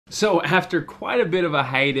So after quite a bit of a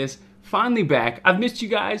hiatus, finally back. I've missed you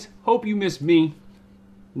guys, hope you missed me.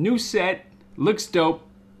 New set, looks dope.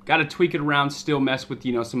 Gotta tweak it around, still mess with,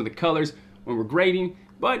 some of the colors when we're grading,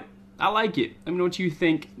 but I like it. Let me know what you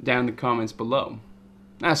think down in the comments below.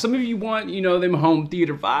 Now, some of you want, them home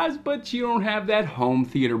theater vibes, but you don't have that home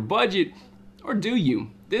theater budget, or do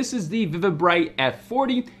you? This is the ViviBright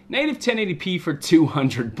F40, native 1080p for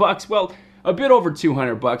 $200. Well, a bit over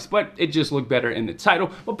 $200, but it just looked better in the title.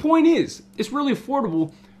 But point is, it's really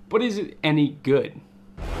affordable, but is it any good?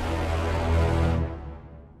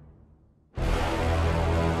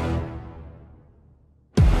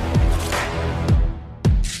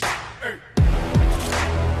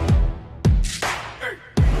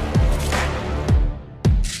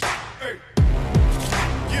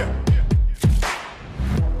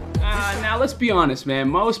 Now let's be honest, man,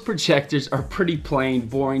 most projectors are pretty plain,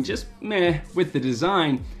 boring, just meh with the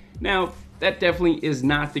design. Now, that definitely is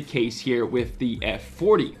not the case here with the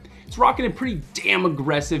F40. It's rocking a pretty damn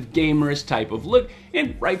aggressive gamerish type of look,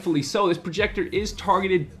 and rightfully so. This projector is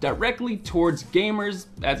targeted directly towards gamers,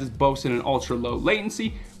 as it's boasting an ultra low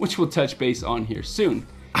latency, which we'll touch base on here soon.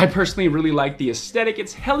 I personally really like the aesthetic.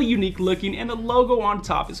 It's hella unique looking, and the logo on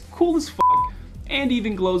top is cool as fuck, and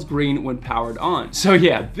even glows green when powered on. So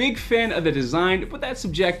yeah, big fan of the design, but that's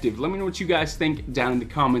subjective. Let me know what you guys think down in the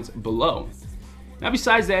comments below. Now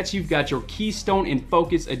besides that, you've got your keystone and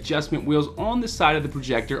focus adjustment wheels on the side of the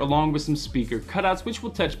projector, along with some speaker cutouts, which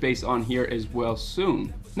we'll touch base on here as well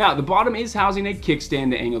soon. Now the bottom is housing a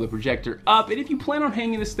kickstand to angle the projector up, and if you plan on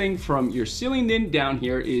hanging this thing from your ceiling, then down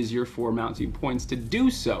here is your 4 mounting points to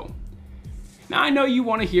do so. Now I know you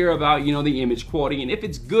want to hear about, the image quality and if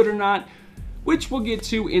it's good or not, which we'll get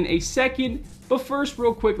to in a second, but first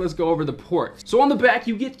real quick, let's go over the ports. So on the back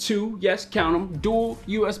you get two, yes count them, dual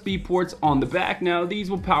USB ports on the back. Now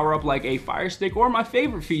these will power up like a Fire Stick, or my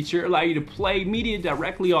favorite feature, allow you to play media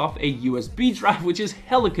directly off a USB drive, which is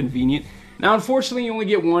hella convenient. Now unfortunately you only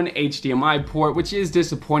get one HDMI port, which is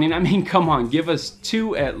disappointing. I mean, come on, give us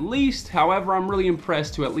two at least. However, I'm really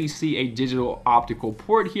impressed to at least see a digital optical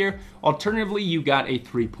port here. Alternatively, you got a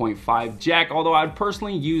 3.5 jack, although I'd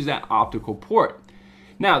personally use that optical port.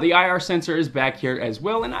 Now the IR sensor is back here as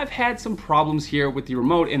well, and I've had some problems here with the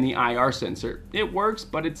remote and the IR sensor. It works,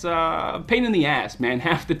 but it's a pain in the ass, man.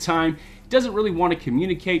 Half the time it doesn't really want to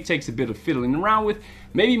communicate, takes a bit of fiddling around with.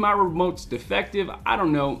 Maybe my remote's defective, I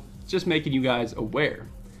don't know. Just making you guys aware.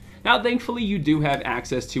 Now thankfully you do have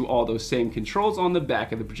access to all those same controls on the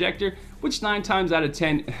back of the projector, which 9 times out of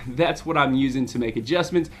 10 that's what I'm using to make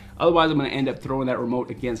adjustments. Otherwise I'm going to end up throwing that remote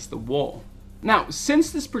against the wall. Now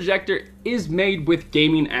since this projector is made with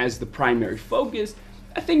gaming as the primary focus,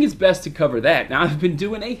 I think it's best to cover that. Now I've been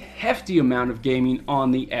doing a hefty amount of gaming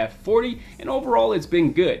on the F40, and overall it's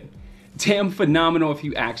been good. Damn phenomenal if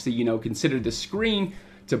you actually consider the screen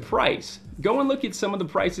to price. Go and look at some of the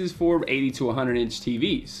prices for 80 to 100 inch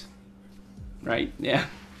TVs, right? Yeah,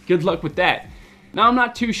 good luck with that. Now I'm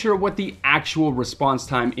not too sure what the actual response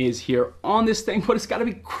time is here on this thing, but it's gotta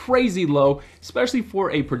be crazy low, especially for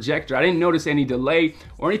a projector. I didn't notice any delay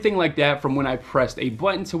or anything like that from when I pressed a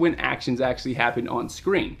button to when actions actually happened on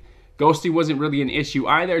screen. Ghosting wasn't really an issue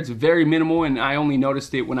either. It's very minimal, and I only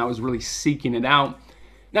noticed it when I was really seeking it out.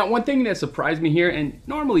 Now, one thing that surprised me here, and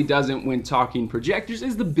normally doesn't when talking projectors,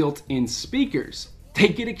 is the built-in speakers. They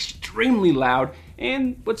get extremely loud,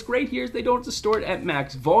 and what's great here is they don't distort at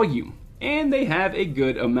max volume. And they have a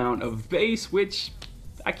good amount of bass, which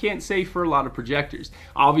I can't say for a lot of projectors.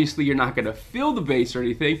 Obviously, you're not gonna feel the bass or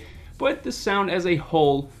anything, but the sound as a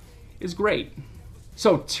whole is great.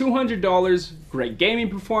 So $200, great gaming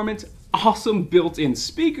performance, awesome built-in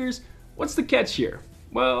speakers. What's the catch here?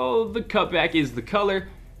 Well, the cutback is the color.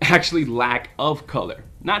 Actually, lack of color.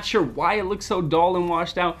 Not sure why it looks so dull and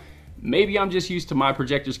washed out. Maybe I'm just used to my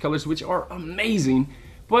projector's colors, which are amazing,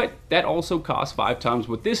 but that also costs 5 times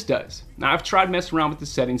what this does. Now I've tried messing around with the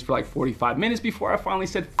settings for like 45 minutes before I finally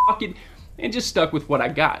said fuck it and just stuck with what I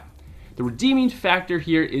got. The redeeming factor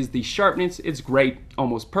here is the sharpness. It's great,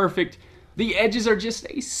 almost perfect. The edges are just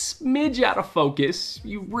a smidge out of focus.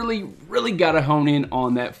 You really gotta hone in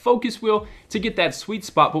on that focus wheel to get that sweet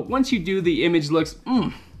spot, but once you do, the image looks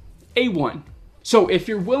A1. So if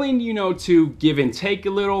you're willing, to give and take a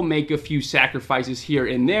little, make a few sacrifices here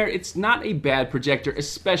and there, it's not a bad projector,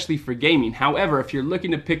 especially for gaming. However, if you're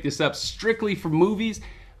looking to pick this up strictly for movies,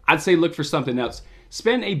 I'd say look for something else.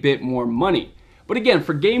 Spend a bit more money. But again,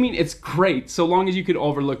 for gaming, it's great, so long as you can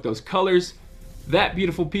overlook those colors. That,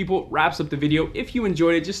 beautiful people, wraps up the video. If you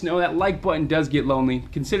enjoyed it, just know that like button does get lonely.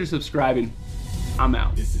 Consider subscribing. I'm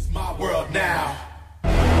out. This is my world now.